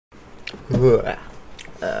I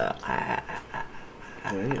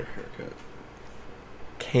need a haircut.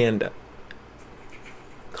 Qanda.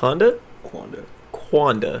 Qanda? Qanda.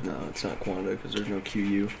 Qanda. No, it's not Qanda because there's no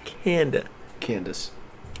QU. Qanda. Candace.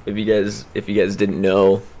 If you guys didn't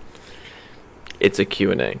know, it's a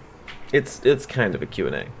Q&A. It's kind of a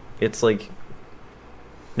Q&A. It's like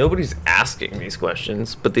nobody's asking these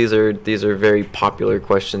questions, but these are very popular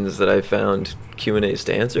questions that I found Q&As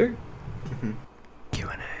to answer. Mm-hmm.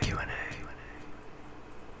 Q&A.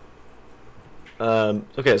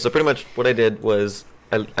 Okay, so pretty much what I did was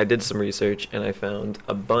I did some research and I found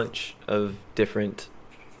a bunch of different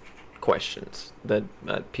questions that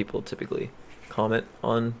people typically comment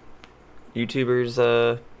on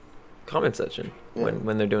YouTubers' comment section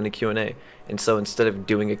when they're doing a Q&A. And so instead of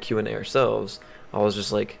doing a Q&A ourselves, I was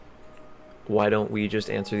just like, why don't we just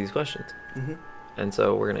answer these questions? Mm-hmm. And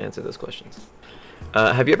so we're going to answer those questions.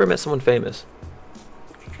 Have you ever met someone famous?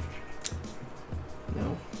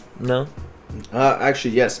 No. No?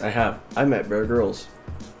 Actually, yes, I have. I met Bear Grylls.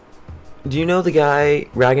 Do you know the guy,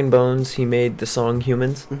 Rag and Bones? He made the song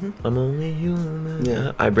Humans? Mm-hmm. I'm only human.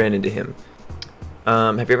 Yeah. I branded to him.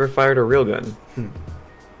 Have you ever fired a real gun?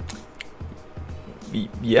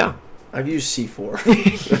 Yeah. I've used C4.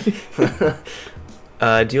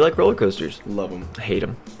 Do you like roller coasters? Love them. I hate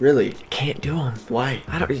them. Really? Can't do them. Why?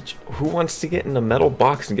 I don't. Who wants to get in a metal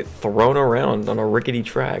box and get thrown around on a rickety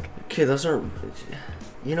track? Okay, those aren't...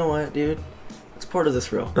 You know what, dude? It's part of the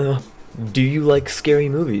thrill. Do you like scary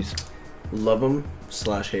movies? Love them /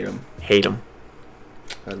 hate them. Hate them.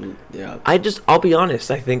 Yeah. I'll be honest.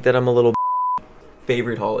 I think that I'm a little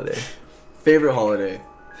favorite holiday. Favorite holiday?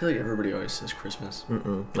 I feel like everybody always says Christmas.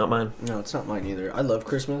 Not mine. No, it's not mine either. I love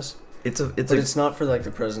Christmas. It's not for like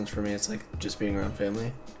the presents for me. It's like just being around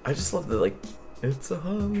family. I just love the like. It's a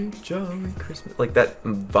holly jolly Christmas. Like that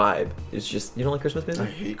vibe. It's just, you don't like Christmas music? I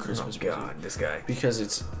hate Christmas music. God, this guy. Because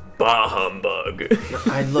it's... Bah humbug.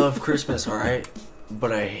 I love Christmas, alright?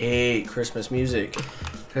 But I hate Christmas music.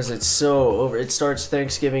 Because it's so over. It starts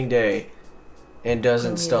Thanksgiving Day and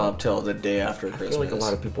doesn't stop till the day after Christmas. I feel like a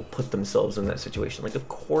lot of people put themselves in that situation. Like, of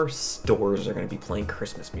course stores are going to be playing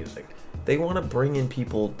Christmas music. They want to bring in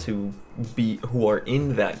people who are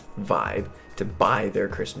in that vibe to buy their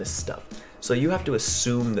Christmas stuff. So you have to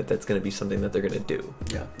assume that that's going to be something that they're going to do.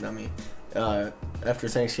 Yeah, not me. After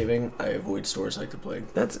Thanksgiving, I avoid stores like the plague.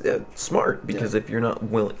 That's smart, because if you're not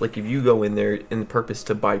willing, like if you go in there in the purpose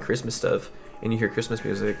to buy Christmas stuff and you hear Christmas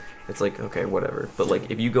music, it's like, okay, whatever. But like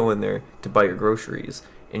if you go in there to buy your groceries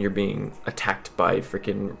and you're being attacked by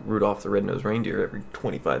freaking Rudolph the Red-Nosed Reindeer every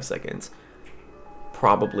 25 seconds,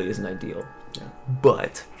 probably isn't ideal. Yeah.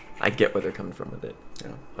 But I get where they're coming from with it.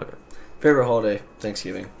 Yeah. Okay. Favorite holiday?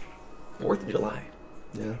 Thanksgiving. 4th of July.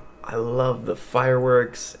 Yeah. I love the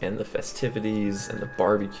fireworks and the festivities and the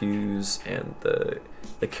barbecues and the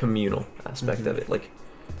communal aspect of it. Like,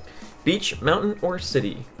 beach, mountain, or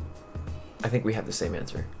city? I think we have the same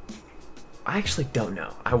answer. I actually don't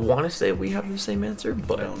know. I want to say we have the same answer,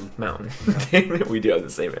 but mountain. We do have the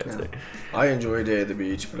same answer. Yeah. I enjoy a day at the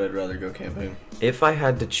beach, but I'd rather go camping. If I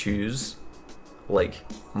had to choose, like,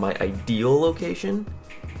 my ideal location,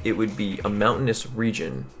 it would be a mountainous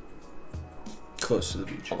region. Close to the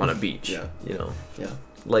beach. On a beach. Yeah. You know? Yeah.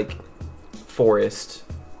 Like, forest,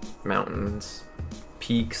 mountains,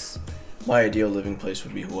 peaks. My ideal living place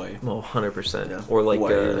would be Hawaii. Well, 100%. Yeah. Or like,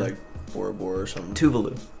 Hawaii, like Bora Bora or something.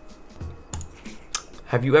 Tuvalu.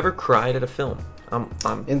 Have you ever cried at a film?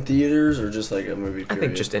 In theaters or just like a movie period? I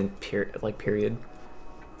think just in period.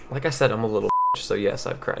 Like I said, I'm a little so yes,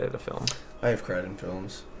 I've cried at a film. I have cried in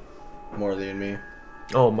films. Marley and Me.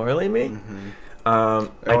 Oh, Marley and Me? Mm-hmm.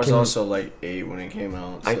 I was also like 8 when it came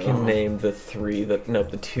out. So. I can name the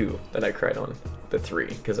 2 that I cried on. The 3,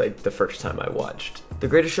 because the first time I watched The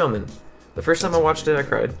Greatest Showman. The first time I watched it, I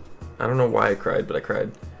cried. I don't know why I cried, but I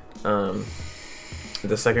cried.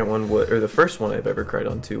 The second one the first one I've ever cried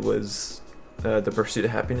on was The Pursuit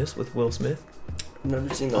of Happiness with Will Smith. I've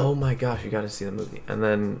never seen that. Oh my gosh, you got to see the movie. And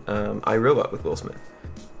then I, Robot with Will Smith.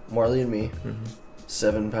 Marley and Me.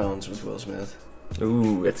 7 Pounds with Will Smith.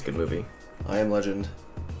 Ooh, that's a good movie. I Am Legend.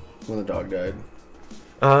 When the dog died.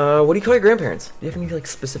 What do you call your grandparents? Do you have any like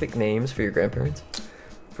specific names for your grandparents?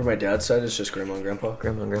 For my dad's side, it's just Grandma and Grandpa.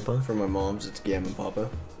 Grandma and Grandpa. For my mom's, it's Gam and Papa.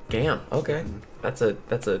 Gam. Okay. That's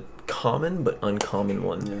a common but uncommon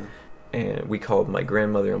one. Yeah. And we called my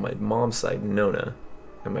grandmother on my mom's side Nona,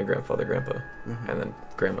 and my grandfather Grandpa, and then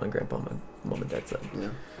Grandma and Grandpa on my mom and dad's side. Yeah.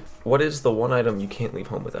 What is the one item you can't leave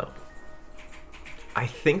home without? I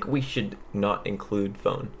think we should not include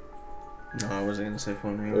phone. No, I wasn't gonna say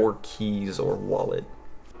phone either. Or keys or wallet.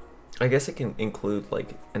 I guess it can include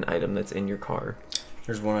like an item that's in your car.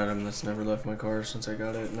 There's one item that's never left my car since I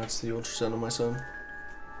got it, and that's the ultrasound of my son.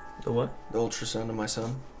 The what? The ultrasound of my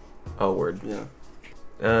son. Oh, word. Yeah.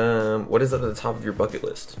 What is at the top of your bucket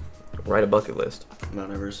list? Write a bucket list.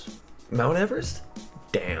 Mount Everest. Mount Everest?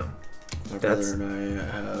 Damn. My brother and I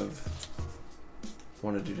have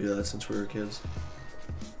wanted to do that since we were kids.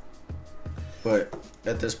 But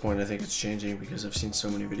at this point, I think it's changing because I've seen so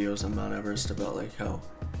many videos on Mount Everest about like how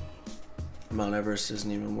Mount Everest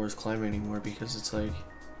isn't even worth climbing anymore because it's like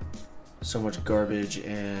so much garbage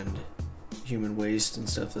and human waste and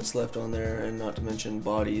stuff that's left on there, and not to mention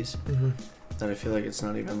bodies, that I feel like it's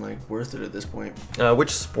not even like worth it at this point.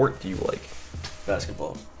 Which sport do you like?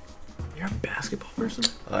 Basketball. You're a basketball person?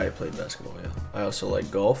 I played basketball, yeah. I also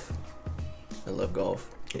like golf. I love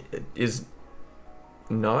golf. Is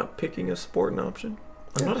not picking a sport an option?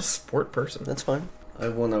 I'm not a sport person. That's fine. I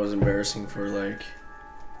have one that was embarrassing for like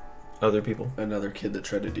Other people? another kid that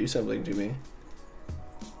tried to do something to me.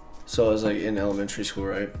 So I was like in elementary school,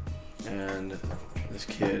 right? And this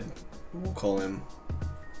kid, we'll call him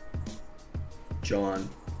John.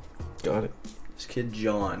 Got it. This kid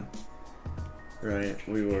John, right?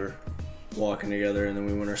 We were walking together and then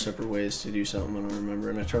we went our separate ways to do something, I don't remember.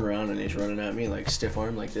 And I turn around and he's running at me like stiff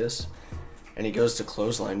arm like this. And he goes to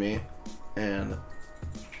clothesline me, and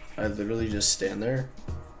I literally just stand there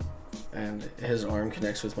and his arm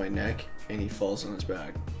connects with my neck and he falls on his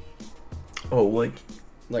back. Oh,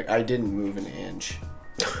 like I didn't move an inch.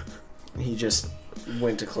 He just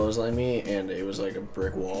went to clothesline me and it was like a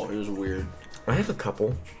brick wall. It was weird. I have a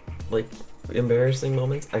couple like embarrassing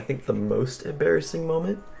moments. I think the most embarrassing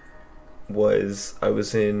moment was I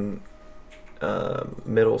was in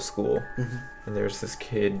middle school, and there was this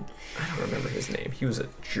kid, I don't remember his name. He was a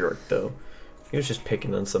jerk though. He was just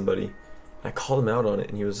picking on somebody. I called him out on it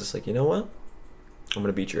and he was just like, you know what? I'm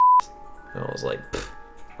gonna beat your ass. And I was like,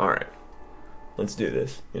 all right, let's do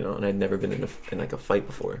this, you know. And I'd never been in like a fight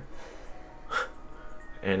before.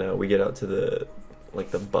 And we get out to the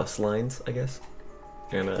bus lines, I guess.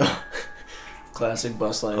 And classic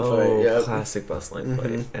bus line fight. Yeah, classic bus line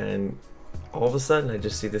fight. And all of a sudden, I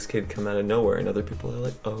just see this kid come out of nowhere, and other people are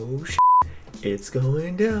like, "Oh shit, it's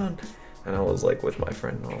going down!" And I was like with my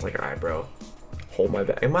friend, and I was like, "All right, bro, hold my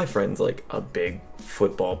back." And my friend's like a big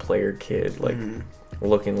football player kid, like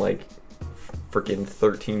looking like freaking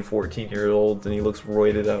 13, 14-year-old, and he looks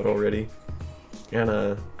roided out already. And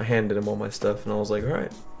I handed him all my stuff, and I was like, all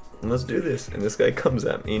right, let's do this. And this guy comes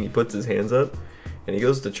at me, and he puts his hands up, and he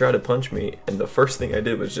goes to try to punch me, and the first thing I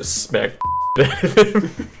did was just smack out of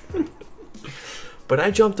him. But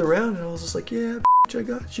I jumped around, and I was just like, yeah, I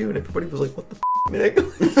got you. And everybody was like, what the Nick?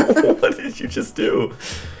 What did you just do?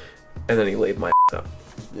 And then he laid my out.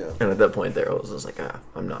 Yeah. And at that point there, I was just like,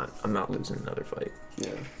 I'm not losing another fight.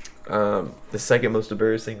 Yeah. The second most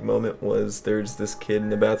embarrassing moment was there's this kid in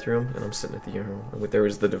the bathroom, and I'm sitting at the urinal. There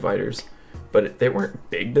was the dividers, but they weren't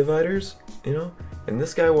big dividers, you know? And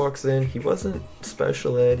this guy walks in. He wasn't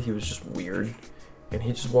special ed. He was just weird. And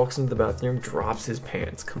he just walks into the bathroom, drops his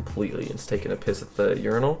pants completely, and is taking a piss at the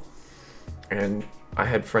urinal. And I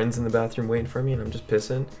had friends in the bathroom waiting for me, and I'm just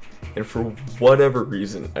pissing. And for whatever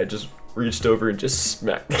reason, I just reached over and just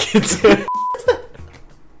smacked the kid's head.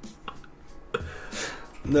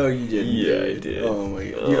 No, you didn't. Yeah, I did. Oh my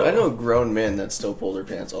god. Dude, I know grown men that still pull their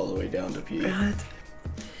pants all the way down to pee. What?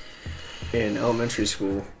 In elementary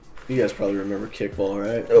school, you guys probably remember kickball,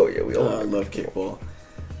 right? Oh yeah, we all I love kickball.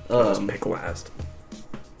 I was pick last.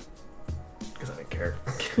 Because I didn't care.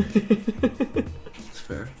 That's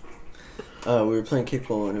fair. We were playing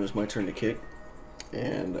kickball and it was my turn to kick.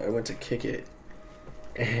 And I went to kick it.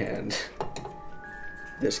 And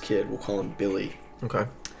this kid, we'll call him Billy, Okay.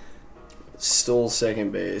 stole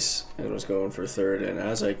second base and was going for third. And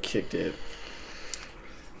as I kicked it,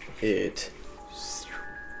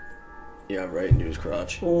 yeah, right into his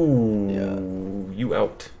crotch. Ooh. Yeah. You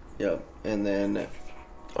out. Yep. And then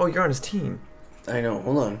Oh, you're on his team. I know.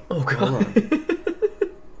 Hold on. Oh god. Hold on.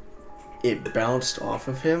 It bounced off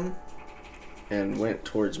of him and went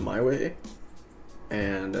towards my way.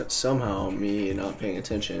 And somehow, me not paying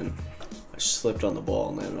attention, I slipped on the ball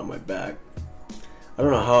and landed on my back. I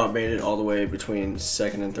don't know how I made it all the way between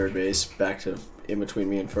second and third base, back to in between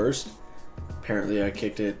me and first. Apparently, I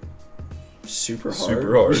kicked it super hard.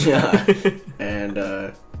 Super hard. Yeah. And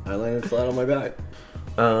I landed flat on my back.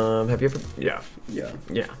 Have you ever? Yeah. Yeah.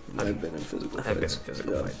 Yeah. I've been in physical fights. I've been in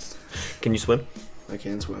physical Yeah. fights. Can you swim? I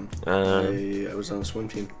can swim. Um, I was on a swim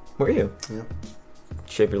team. Were you? Yeah.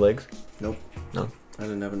 Shave your legs? Nope. No. I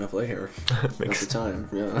didn't have enough leg hair at the time.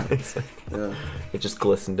 Yeah. Makes sense. Yeah. It just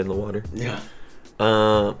glistened in the water. Yeah.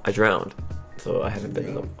 I drowned. So I haven't been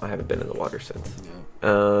in the water since.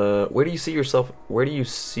 Yeah. Where do you see yourself? Where do you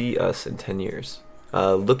see us in 10 years?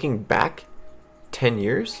 Looking back 10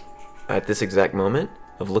 years at this exact moment,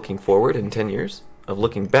 of looking forward in 10 years, of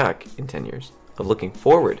looking back in 10 years, of looking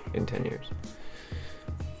forward in 10 years.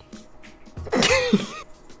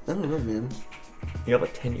 I don't know, man. You have a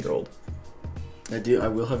 10-year-old. I do. I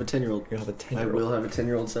will have a 10-year-old. You have a 10-year-old. I will have a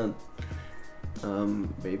 10-year-old son.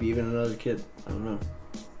 Maybe even another kid. I don't know.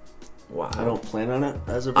 Wow. I don't plan on it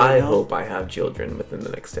as of right now. I hope I have children within the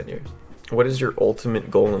next 10 years. What is your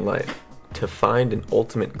ultimate goal in life? To find an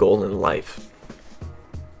ultimate goal in life.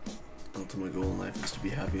 Ultimate goal in life is to be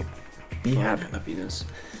happy. Be Find happy. happiness.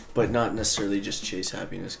 But not necessarily just chase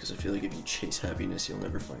happiness, because I feel like if you chase happiness, you'll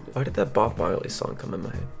never find it. Why did that Bob Marley song come in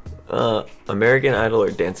my head? American Idol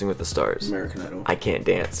or Dancing with the Stars? American Idol. I can't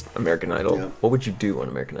dance. American Idol. Yeah. What would you do on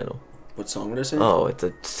American Idol? What song would I sing? Oh, it's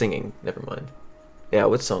a singing. Never mind. Yeah,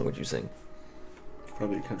 what song would you sing?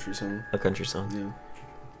 Probably a country song. A country song.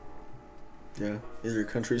 Yeah. Yeah. Either a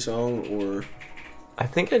country song or I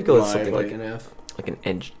think I'd go with Live something like like an F.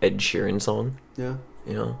 an Ed Sheeran song. Yeah.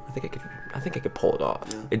 You know, I think I could pull it off.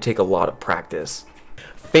 Yeah. It'd take a lot of practice.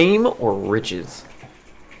 Fame or riches?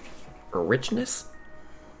 Or richness?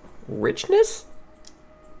 Richness?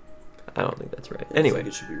 I don't think that's right. I Anyway, think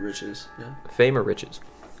it should be riches. Yeah. fame or riches?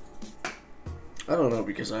 I don't know,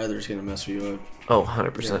 because either is gonna mess you up. Oh,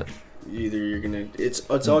 100%. Either you're gonna it's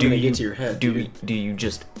all gonna get to your head. Do you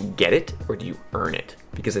just get it or do you earn it?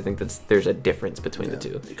 Because I think there's a difference between the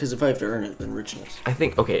two. Because if I have to earn it, then richness. I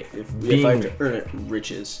think okay. If I have to earn it,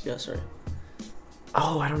 riches. Yeah, sorry.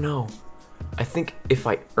 Oh, I don't know. I think if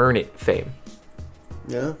I earn it, fame.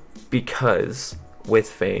 Yeah. Because with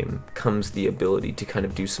fame comes the ability to kind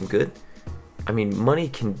of do some good. I mean, money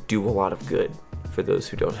can do a lot of good for those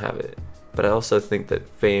who don't have it. But I also think that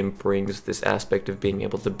fame brings this aspect of being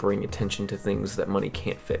able to bring attention to things that money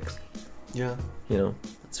can't fix. Yeah. You know?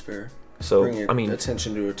 That's fair. So, Bring I mean...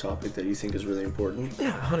 attention to a topic that you think is really important.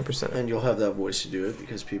 Yeah, 100%. And you'll have that voice to do it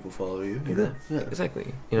because people follow you. Yeah,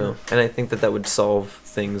 exactly. You know, and I think that would solve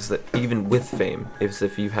things that even with fame,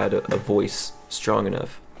 if you had a voice strong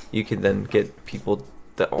enough, you could then get people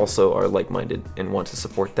that also are like-minded and want to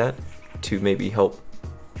support that to maybe help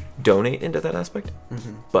donate into that aspect.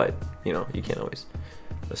 Mm-hmm. But, you know, you can't always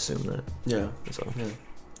assume that. Yeah. So. Yeah.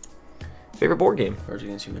 Favorite board game? Cards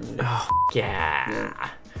Against Humanity. Oh,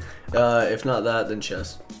 yeah. If not that, then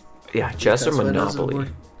chess. Yeah, chess or Monopoly.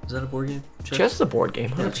 Is that a board game? Chess is a board game,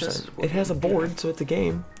 100%. Yeah, chess is a board it has a game. board, so it's a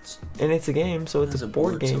game. And it's a game, so it's a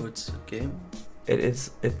board game. So it's a game.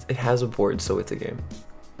 It has a board, so it's a game.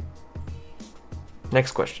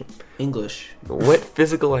 Next question. English. What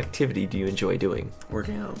physical activity do you enjoy doing?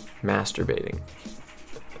 Working out. Masturbating.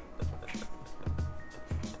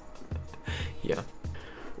 Yeah.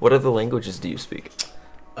 What other languages do you speak?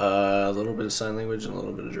 A little bit of sign language and a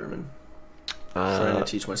little bit of German. Trying to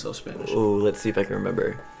teach myself Spanish. Oh, let's see if I can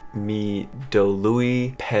remember. Mi do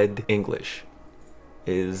lui ped English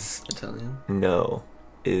is Italian. no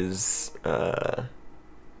is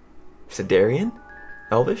Sidarian?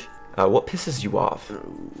 Elvish? What pisses you off? A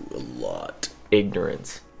lot.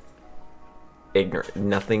 Ignorance.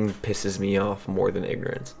 Nothing pisses me off more than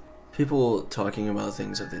ignorance. People talking about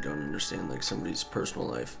things that they don't understand, like somebody's personal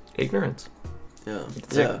life. Ignorance. Yeah.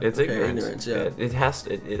 It's okay, ignorance. Yeah. It has.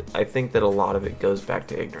 I think that a lot of it goes back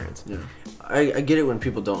to ignorance. Yeah. I get it when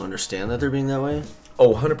people don't understand that they're being that way.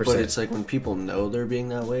 Oh, 100%. But it's like when people know they're being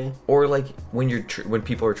that way. Or like when when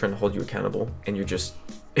people are trying to hold you accountable and you're just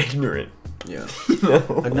ignorant. Yeah. You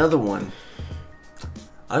know? Another one.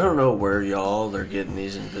 I don't know where y'all are getting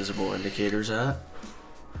these invisible indicators at.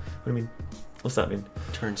 What do you mean? What's that mean?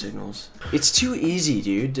 Turn signals. It's too easy,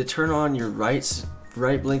 dude, to turn on your right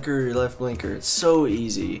blinker or your left blinker. It's so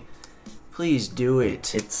easy. Please do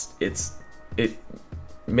it. It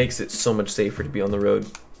makes it so much safer to be on the road.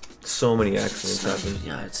 So many accidents happen.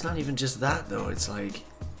 Yeah, it's not even just that though. It's like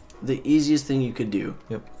the easiest thing you could do.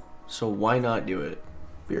 Yep. So why not do it?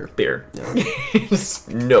 Beer. Yeah.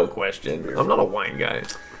 No question. Beer. I'm not a wine guy.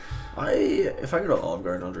 If I go to Olive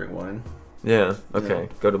Garden, I'll drink wine. Yeah. Okay.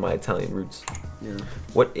 Yeah. Go to my Italian roots. Yeah.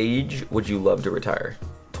 What age would you love to retire?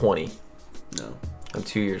 20. No. I'm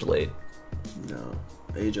 2 years late. No.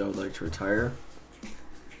 Age I would like to retire.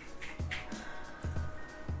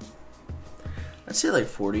 I'd say like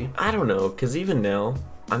 40. I don't know, cause even now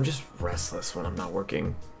I'm just restless when I'm not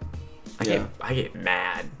working. I get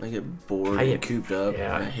mad. I get bored I and get cooped up.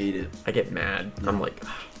 yeah. And I hate it. I get mad. Yeah. I'm like,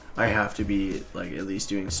 I have to be like at least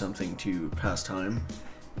doing something to pass time,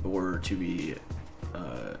 or to be,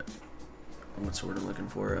 what's the word I'm looking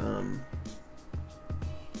for?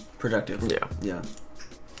 Productive. yeah.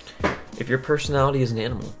 Yeah. If your personality is an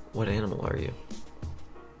animal, what animal are you?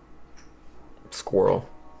 Squirrel.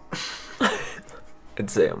 I'd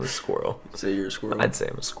say I'm a squirrel. Say you're a squirrel? I'd say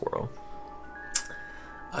I'm a squirrel.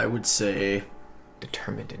 I would say...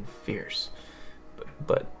 Determined and fierce.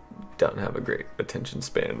 But don't have a great attention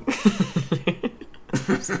span.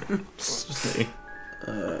 It's just me.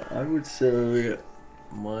 I would say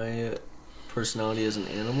my personality as an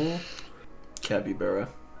animal, capybara.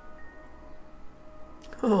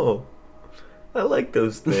 Oh, I like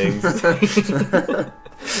those things.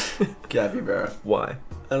 Capybara. Why?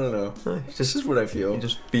 I don't know. This is what I feel. You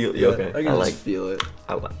just feel. Yeah, Okay. I can just feel it.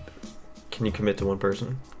 I like. Can you commit to one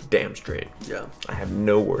person? Damn straight. Yeah. I have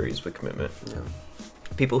no worries with commitment. Yeah.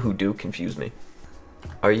 People who do confuse me.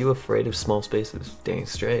 Are you afraid of small spaces? Dang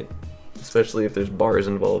straight. Especially if there's bars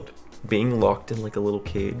involved. Being locked in like a little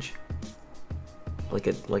cage. Like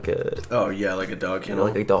a Oh yeah, like a dog you kennel.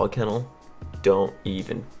 know, like a dog kennel. Don't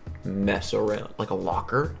even mess around. Like a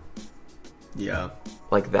locker. Yeah.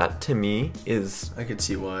 Like that to me is I could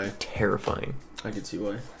see why. terrifying. I could see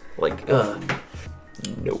why. Like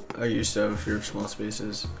nope. I used to have a fear of small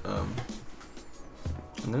spaces.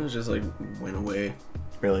 And then it just like went away.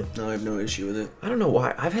 Really? Now I have no issue with it. I don't know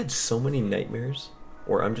why. I've had so many nightmares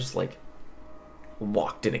where I'm just like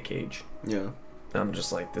locked in a cage. Yeah. I'm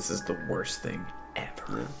just like, this is the worst thing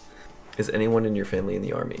ever. Yeah. Is anyone in your family in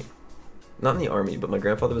the army? Not in the army, but my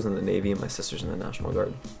grandfather was in the Navy and my sister's in the National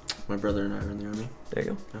Guard. My brother and I are in the army. There you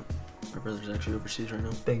go. Yep. My brother's actually overseas right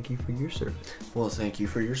now. Thank you for your service. Well, thank you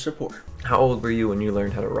for your support. How old were you when you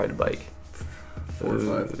learned how to ride a bike? 4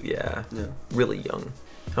 or 5. Yeah. Yeah. Really young.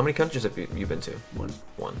 How many countries have you been to? 1.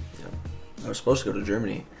 One. Yeah. I was supposed to go to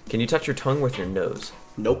Germany. Can you touch your tongue with your nose?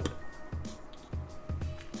 Nope.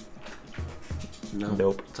 No.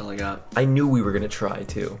 Nope. That's all I got. I knew we were gonna try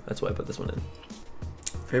too. That's why I put this one in.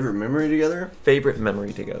 Favorite memory together? Favorite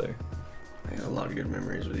memory together? I got a lot of good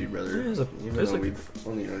memories with you, brother. Yeah, Even though we've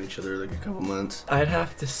only known each other like a couple months. I'd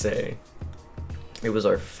have to say it was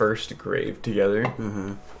our first grave together,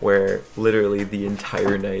 Mm-hmm. where literally the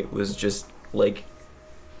entire night was just like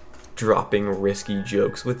dropping risky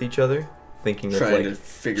jokes with each other, thinking Trying of to like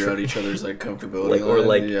figure out each other's like comfortability like or line.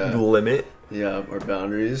 like yeah. limit. Yeah, or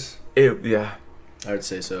boundaries. Yeah, I would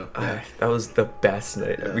say so. Yeah. that was the best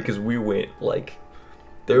night Yeah. because we went like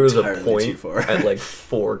there was a Entirely too point far. at like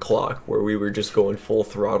 4 o'clock where we were just going full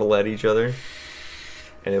throttle at each other,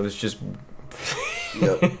 and it was just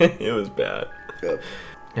Yep. it was bad. Yep.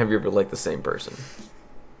 Have you ever liked the same person?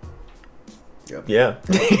 Yep. Yeah.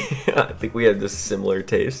 I think we had this similar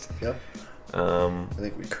taste. Yep. I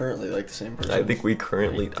think we currently like the same person. I think we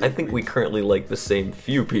currently like the same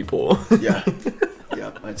few people. Yeah.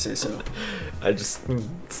 Yeah, I'd say so.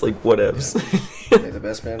 It's like whatevs. May the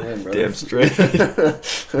best man win, brother. Damn straight.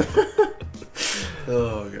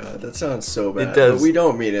 Oh god, that sounds so bad. It does. But we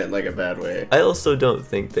don't mean it in like a bad way. I also don't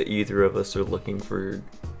think that either of us are looking for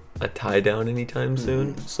a tie down anytime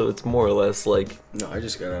soon. So it's more or less like No, I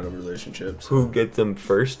just got out of relationships. who gets them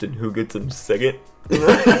first and who gets them second.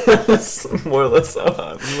 That's more or less how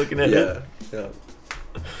I'm looking at it. Yeah.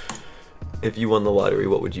 If you won the lottery,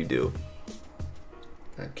 what would you do?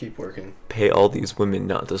 I'd keep working. Pay all these women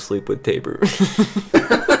not to sleep with Tabor.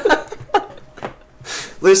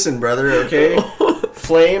 Listen, brother, okay?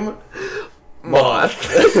 Flame Moth.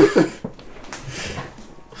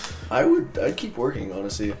 I'd keep working,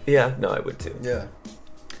 honestly. Yeah, no, I would too. Yeah.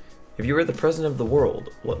 If you were the president of the world,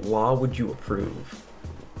 what law would you approve?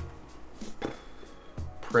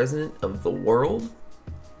 President of the world?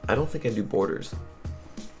 I don't think I do borders.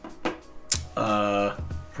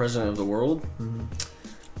 President of the world? Mm-hmm.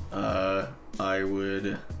 I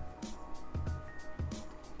would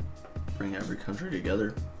bring every country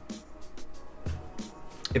together.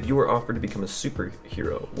 If you were offered to become a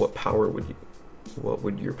superhero, what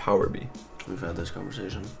would your power be? We've had this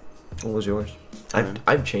conversation. What was yours? Time.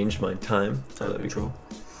 I've changed mine. Time. Oh, Time that'd be control.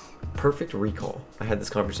 cool. Perfect recall. I had this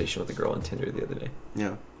conversation with a girl on Tinder the other day.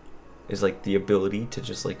 Yeah. Is like the ability to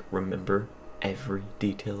just like remember every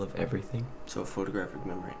detail of everything. So photographic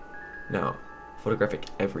memory. No, photographic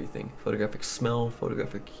everything. Photographic smell,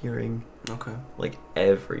 photographic hearing, Okay. like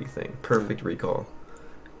everything. Perfect recall.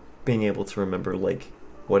 Being able to remember like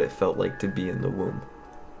what it felt like to be in the womb,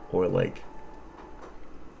 or like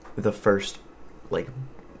the first like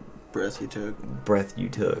Breath you took. breath you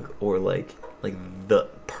took, or like the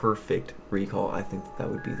perfect recall. I think that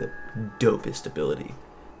would be the dopest ability.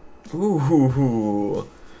 Ooh,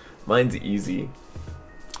 mine's easy.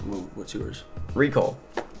 What's yours? Recall.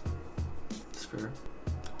 It's fair.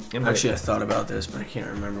 And Actually, I thought about this, but I can't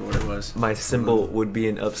remember what it was. my symbol would be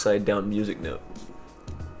an upside down music note.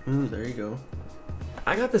 Ooh, there you go.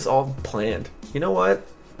 I got this all planned. You know what?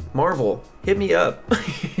 Marvel, hit me up.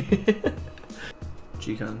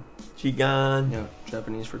 Jikan. Jigan. Yeah,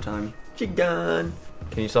 Japanese for time. Jigan.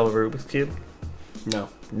 Can you solve a Rubik's Cube? No.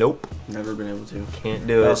 Nope. Never been able to. Can't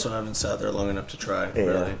do I it. also haven't sat there long enough to try. Yeah.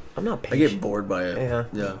 Really. I'm not I patient. get bored by it. Yeah.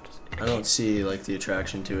 Yeah. I don't see like the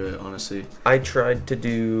attraction to it, honestly. I tried to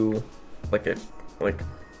do like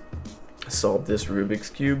solve this Rubik's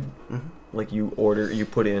Cube. Mm-hmm. Like you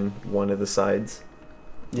put in one of the sides,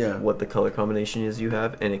 Yeah. what the color combination is you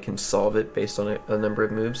have, and it can solve it based on a number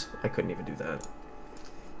of moves. I couldn't even do that.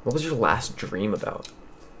 What was your last dream about?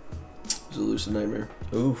 It was a lucid nightmare.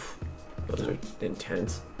 Oof, those are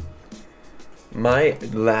intense. My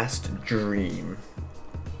last dream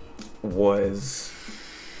was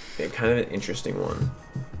kind of an interesting one.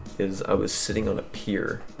 Is I was sitting on a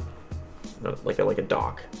pier, like a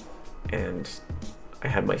dock, and I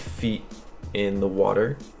had my feet in the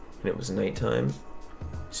water, and it was nighttime.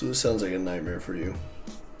 So this sounds like a nightmare for you.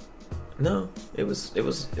 No, it was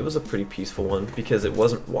a pretty peaceful one because it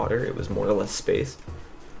wasn't water; it was more or less space.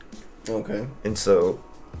 Okay. And so,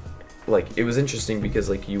 like, it was interesting because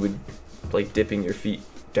like you would, like, dipping your feet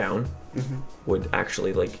down would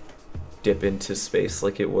actually like dip into space,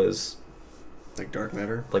 like it was Like dark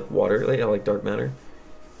matter? like water, like dark matter.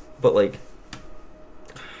 But like,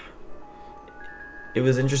 it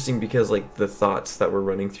was interesting because like the thoughts that were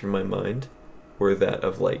running through my mind were that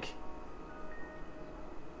of like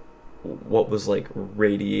what was like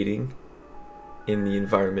radiating in the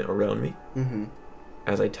environment around me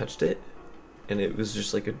as I touched it, and it was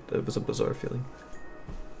just like it was a bizarre feeling.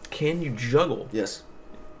 Can you juggle? Yes.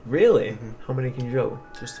 Really? How many can you juggle?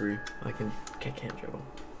 Just 3. I can't juggle.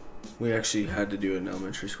 We actually had to do it in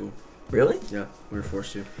elementary school. Really? Yeah, we were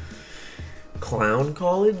forced to. Clown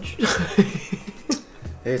college?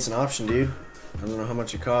 Hey, it's an option, dude. I don't know how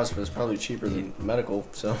much it costs, but it's probably cheaper than medical,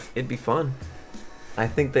 so. It'd be fun. I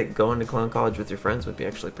think that going to clown college with your friends would be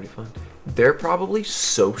actually pretty fun. They're probably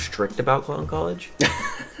so strict about clown college.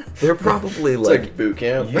 They're probably It's like boot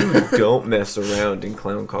camp. you don't mess around in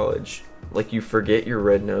clown college. Like, you forget your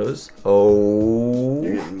red nose. Oh,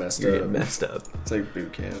 You're getting messed you're up. getting messed up. It's like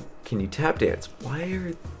boot camp. Can you tap dance? Why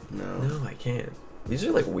are... No. No, I can't. These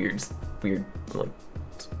are like weird, like,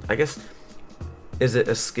 I guess, is it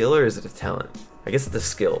a skill or is it a talent? I guess it's a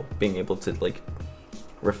skill, being able to like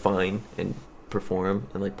refine and perform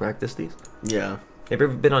and like practice these. Yeah. Have you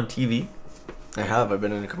ever been on TV? I have. I've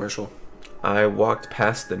been in a commercial. I walked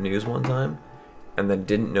past the news one time and then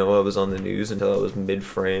didn't know I was on the news until I was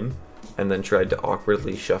mid-frame and then tried to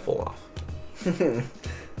awkwardly shuffle off.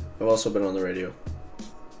 I've also been on the radio.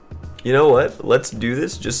 You know what? Let's do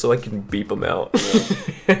this just so I can beep them out.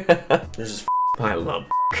 There's this I love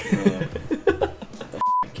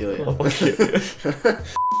I'll kill you.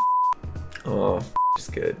 Oh, it's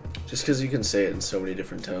good. Just because you can say it in so many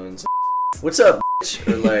different tones. What's up, bitch?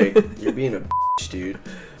 Or like, you're being a bitch, dude.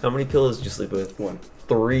 How many pillows did you sleep with? 1.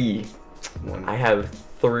 3. 1. I have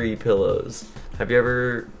 3 pillows. Have you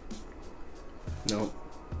ever Nope.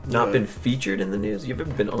 not been featured in the news? You've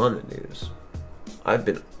ever been on the news? I've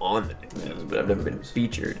been on the news, Yeah, but I've never been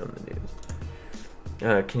featured on the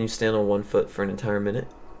news. Can you stand on one foot for an entire minute?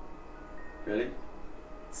 Ready?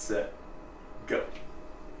 Set. Go.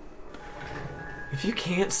 If you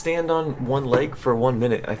can't stand on one leg for 1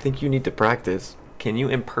 minute, I think you need to practice. Can you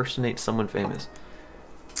impersonate someone famous?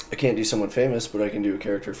 I can't do someone famous, but I can do a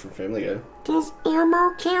character from Family Guy. Does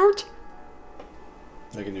Elmo count?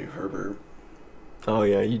 I can do Herbert. Oh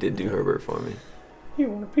yeah, you did do Herbert for me. You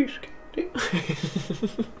want a piece of candy?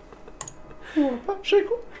 You want a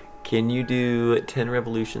popsicle? Can you do 10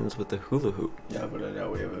 revolutions with the hula hoop? Yeah, but I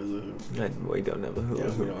doubt we have a hula hoop. We don't have a hula Yeah,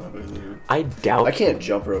 we hoop. don't have a hula hoop. I doubt. I can't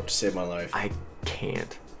jump rope to save my life. I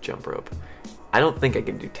can't jump rope. I don't think I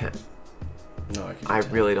can do 10. No, I can do I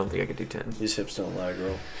 10. really don't think I could do 10. These hips don't lie,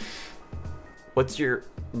 girl. What's your...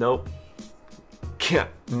 Nope. Yeah,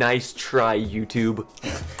 nice try, YouTube.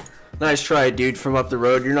 Nice try, dude from up the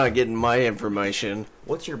road. You're not getting my information.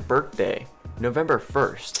 What's your birthday? November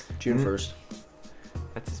 1st. June 1st.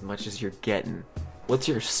 That's as much as you're getting. What's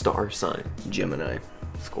your star sign? Gemini.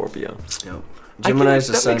 Scorpio. Yep. Gemini's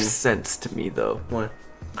the that sun. makes sense to me, though. What?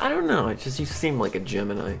 I don't know. It's just you seem like a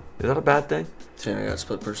Gemini. Is that a bad thing? Saying I got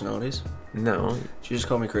split personalities? No. Did you just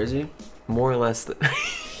call me crazy? More or less that...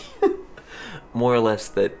 more or less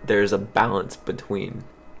that there's a balance between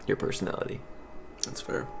your personality. That's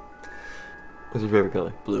fair. What's your favorite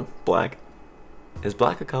color? Blue. Black. Is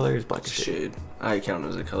black a color or is black a It's a shade? shade. I count it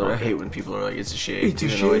as a color. I Okay. hate when people are like, it's a shade. It's a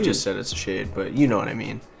even though I shade. just said it's a shade, but you know what I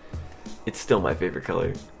mean. It's still my favorite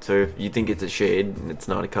color. So if you think it's a shade and it's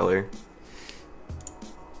not a color,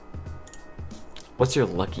 What's your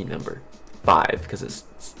lucky number? 5, because it's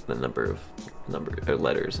the number of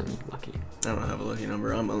letters and lucky. I don't have a lucky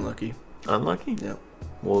number. I'm unlucky. Unlucky? Yep.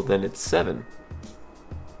 Well, then it's 7.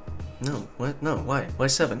 No. What? No. Why? Why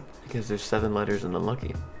 7? Because there's 7 letters in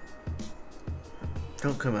unlucky.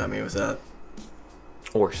 Don't come at me with that.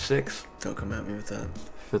 Or 6. Don't come at me with that.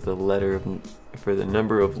 For the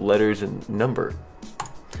number of letters and number.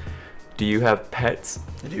 Do you have pets?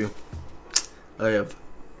 I do. I have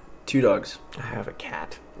 2 dogs. I have a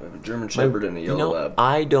cat. I have a German Shepherd and a yellow lab.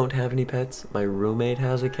 I don't have any pets. My roommate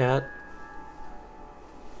has a cat.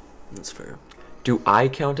 That's fair. Do I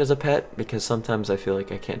count as a pet? Because sometimes I feel like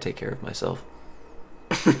I can't take care of myself.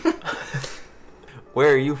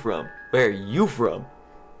 Where are you from? Where are you from?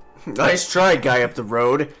 Nice try, guy up the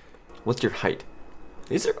road. What's your height?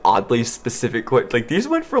 These are oddly specific questions. Like, these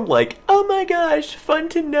went from, like, oh my gosh, fun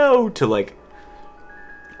to know, to, like,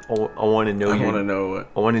 I want to know I want to know what.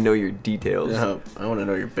 I want to know your details. Yeah, I want to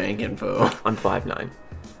know your bank info. I'm 5'9".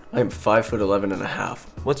 I'm 5'11" and a half.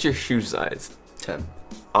 What's your shoe size? 10.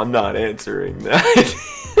 I'm not answering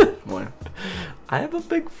that. Why? I have a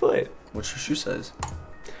big foot. What's your shoe size?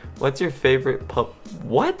 What's your favorite pup?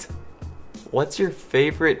 What? What's your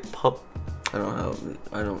favorite pup? I don't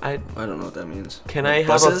know what that means. Can Like I have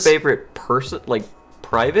buses? a favorite person, like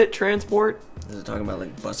private transport? Is it talking about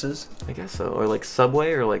like buses? I guess so, or like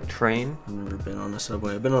subway, or like train. I've never been on a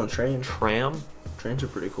subway. I've been on a train. Tram. Trains are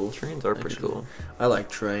pretty cool. Trains are pretty Actually. cool. I like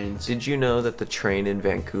trains. Did you know that the train in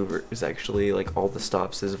Vancouver is actually, like, all the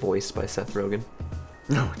stops is voiced by Seth Rogen?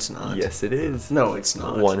 No, it's not. Yes, it is. No, it's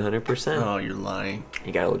not. 100%. Oh, you're lying.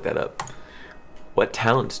 You gotta look that up. What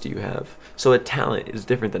talents do you have? So a talent is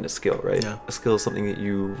different than a skill, right? Yeah. A skill is something that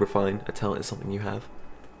you refine. A talent is something you have.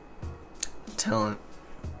 Talent.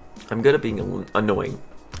 I'm good at being annoying.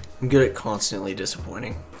 I'm good at constantly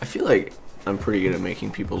disappointing. I feel like I'm pretty good at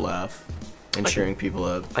making people laugh and cheering people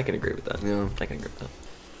up. I can agree with that. Yeah. I can agree with that.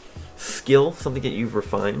 Skill, something that you've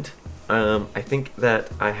refined. I think that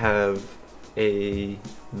I have a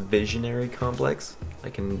visionary complex. I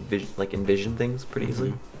can envision things pretty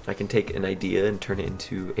easily. I can take an idea and turn it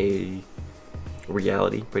into a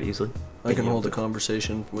reality pretty easily. I can hold a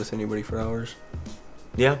conversation with anybody for hours.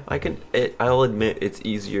 Yeah, I can. I'll admit it's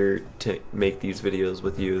easier to make these videos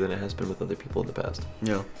with you than it has been with other people in the past.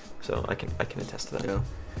 Yeah. So I can attest to that. Yeah.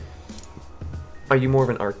 Are you more of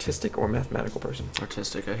an artistic or mathematical person?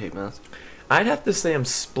 Artistic. I hate math. I'd have to say I'm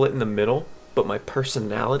split in the middle, but my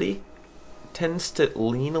personality tends to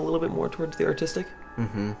lean a little bit more towards the artistic.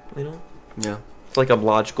 Mm-hmm. You know? Yeah. It's like I'm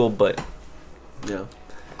logical, but Yeah.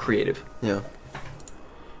 creative. Yeah.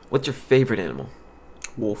 What's your favorite animal?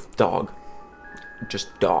 Wolf. Dog.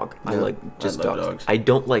 Just dog. I Yeah, like just I love dogs. dogs. I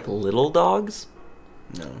don't like little dogs.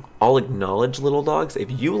 No. I'll acknowledge little dogs.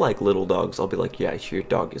 If you like little dogs, I'll be like, yeah, your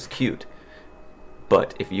dog is cute.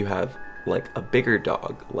 But if you have like a bigger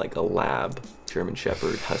dog, like a lab, German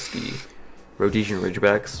Shepherd, Husky, Rhodesian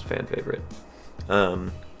Ridgebacks, fan favorite,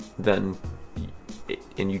 then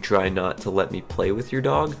and you try not to let me play with your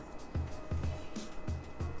dog,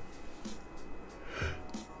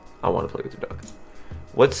 I want to play with your dog.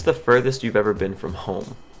 What's the furthest you've ever been from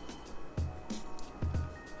home?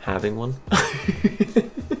 Having one?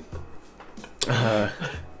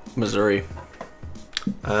 Missouri.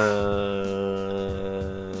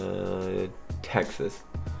 Texas.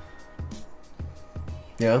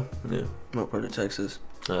 Yeah. Yeah. What part of Texas?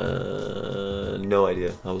 No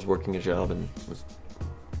idea. I was working a job and was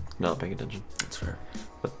not paying attention. That's fair.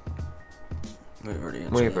 What? We've already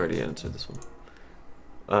answered. We've already answered this one.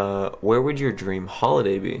 Where would your dream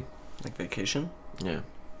holiday be? Like vacation? Yeah.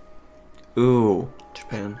 Ooh.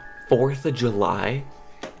 Japan. 4th of July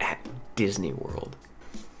at Disney World.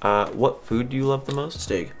 What food do you love the most?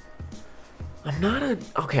 Steak.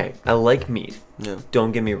 Okay, I like meat. Yeah.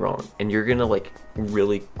 Don't get me wrong. And you're gonna like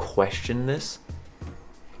really question this.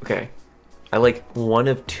 Okay. I like one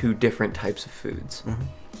of 2 different types of foods. Mm-hmm.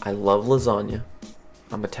 I love lasagna.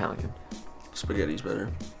 I'm Italian. Spaghetti's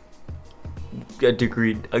better.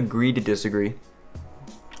 Agree to disagree.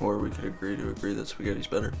 Or we could agree to agree that spaghetti's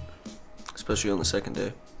better. Especially on the second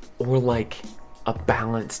day. Or like a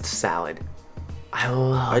balanced salad. I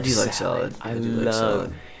do like salad. I do love like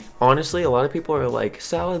salad. Honestly, a lot of people are like,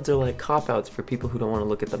 salads are like cop-outs for people who don't want to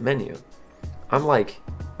look at the menu. I'm like,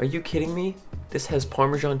 are you kidding me? This has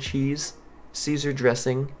Parmesan cheese, Caesar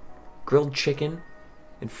dressing, grilled chicken,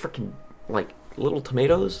 and freaking like little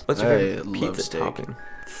tomatoes. What's your favorite love pizza steak. topping?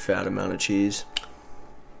 Fat amount of cheese.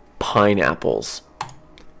 Pineapples.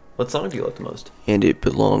 What song do you like the most? And it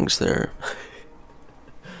belongs there.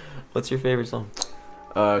 What's your favorite song?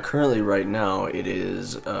 Currently right now it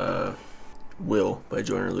is Will by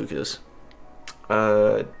Joyner Lucas.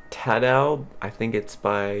 Tadao, I think it's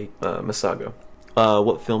by Masago.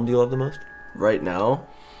 What film do you love the most? Right now,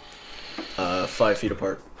 5 Feet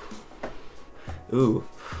Apart. Ooh.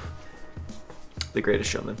 The Greatest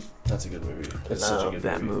Showman. That's a good movie. It's such a Love good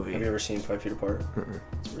that movie. Have you ever seen 5 Feet Apart? Mm-mm.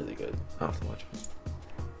 It's really good. I'll have to watch it.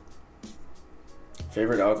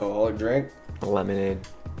 Favorite alcoholic drink? Lemonade.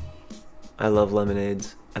 I love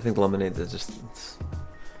lemonades. I think lemonades is just...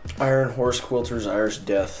 Iron Horse Quilter's Irish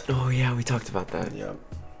Death. Oh yeah, we talked about that. Yep.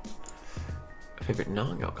 Favorite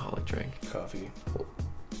non-alcoholic drink? Coffee.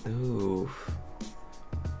 Ooh.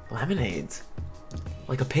 Lemonades.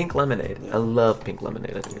 Like a pink lemonade. Yeah. I love pink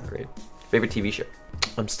lemonade. I think it's great. Favorite TV show?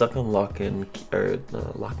 I'm stuck on Lock and Key.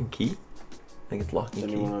 I think it's Lock and The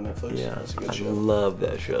Key. new one on Netflix? Yeah, That's a good I show. love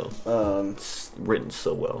that show. Um, It's written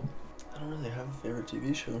so well. I don't really have a favorite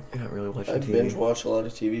TV show. You're not really watching I TV. binge watch a lot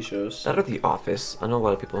of TV shows. That or The Office. I know a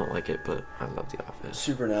lot of people don't like it, but I love The Office.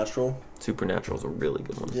 Supernatural. Supernatural's a really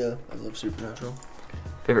good one. Yeah, I love Supernatural.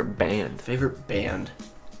 Favorite band? Favorite band?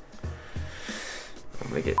 I'm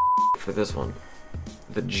gonna get for this one.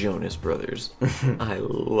 The Jonas Brothers. I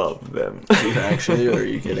love them. Dude, actually, or are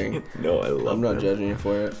you kidding? No, I love them. I'm not judging you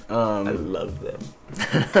for it. I love them.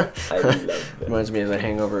 I love them. Reminds me of The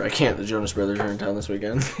Hangover. I can't. The Jonas Brothers are in town this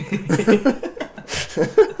weekend.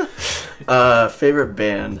 Favorite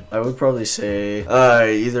band? I would probably say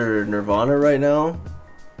either Nirvana right now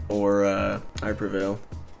or I Prevail.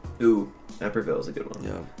 Ooh, That Prevail is a good one.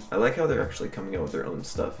 Yeah. I like how they're actually coming out with their own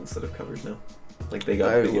stuff instead of covers now. Like they got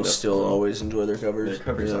I big will enough still for- always enjoy their covers. Their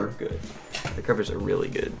covers Yeah. are good. Their covers are really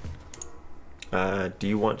good. Do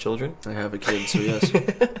you want children? I have a kid, so yes.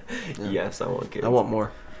 Yeah. Yes, I want kids. I want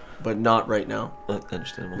more, but not right now.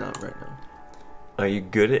 Understandable. Not right now. Are you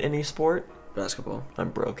good at any sport? Basketball. I'm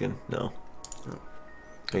broken. No. No.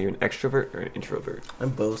 Are you an extrovert or an introvert? I'm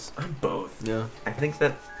both. I'm both. Yeah. I think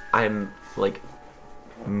that I'm like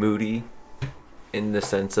moody in the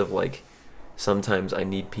sense of like sometimes I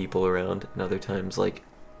need people around and other times like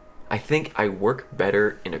I think I work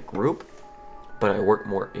better in a group, but I work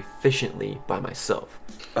more efficiently by myself.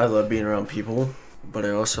 I love being around people, but I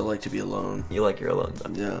also like to be alone. You like your alone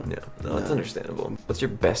time. Yeah. Yeah. No, that's Yeah. understandable. What's your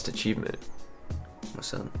best achievement? My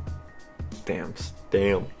son. Damn.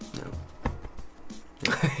 Damn.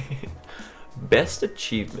 No. Best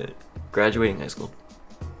achievement. Graduating high school.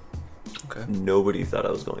 Okay. Nobody thought I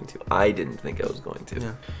was going to. I didn't think I was going to.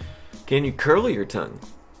 Yeah. Can you curl your tongue?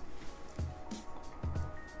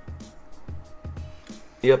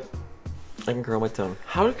 Yep. I can curl my tongue.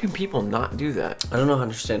 How can people not do that? I don't know how to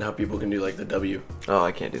understand how people can do like the W. Oh,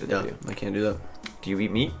 I can't do the Yeah, W. I can't do that. Do you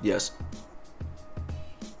eat meat? Yes.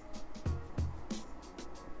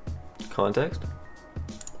 Context?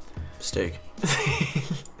 Steak.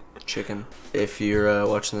 Chicken. If you're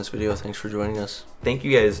watching this video, thanks for joining us. Thank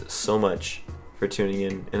you guys so much for tuning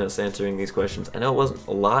in and us answering these questions. I know it wasn't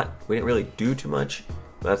a lot. We didn't really do too much,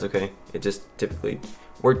 but that's okay. It just typically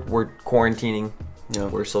we're quarantining. Yeah.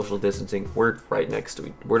 We're social distancing. We're right next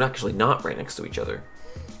to we're actually not right next to each other.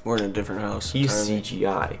 We're in a different house. He's entirely.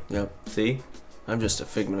 CGI. Yep. See? I'm just a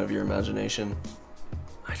figment of your imagination.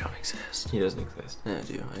 I don't exist. He doesn't exist. Yeah, I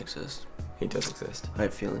do. I exist. He does exist. I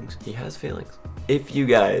have feelings. He has feelings. If you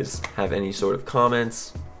guys have any sort of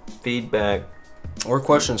comments, feedback, Or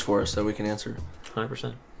questions for us that we can answer.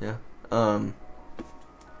 100%. Yeah.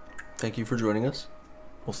 Thank you for joining us.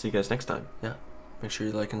 We'll see you guys next time. Yeah. Make sure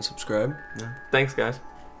you like and subscribe. Yeah. Thanks, guys.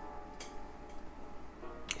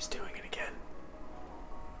 He's doing it again.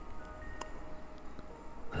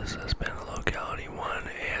 This has been Locality 1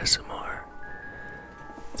 ASMR.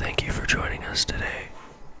 Thank you for joining us today.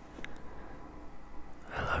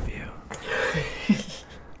 I love you.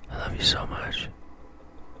 I love you so much.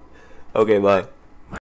 Okay, bye.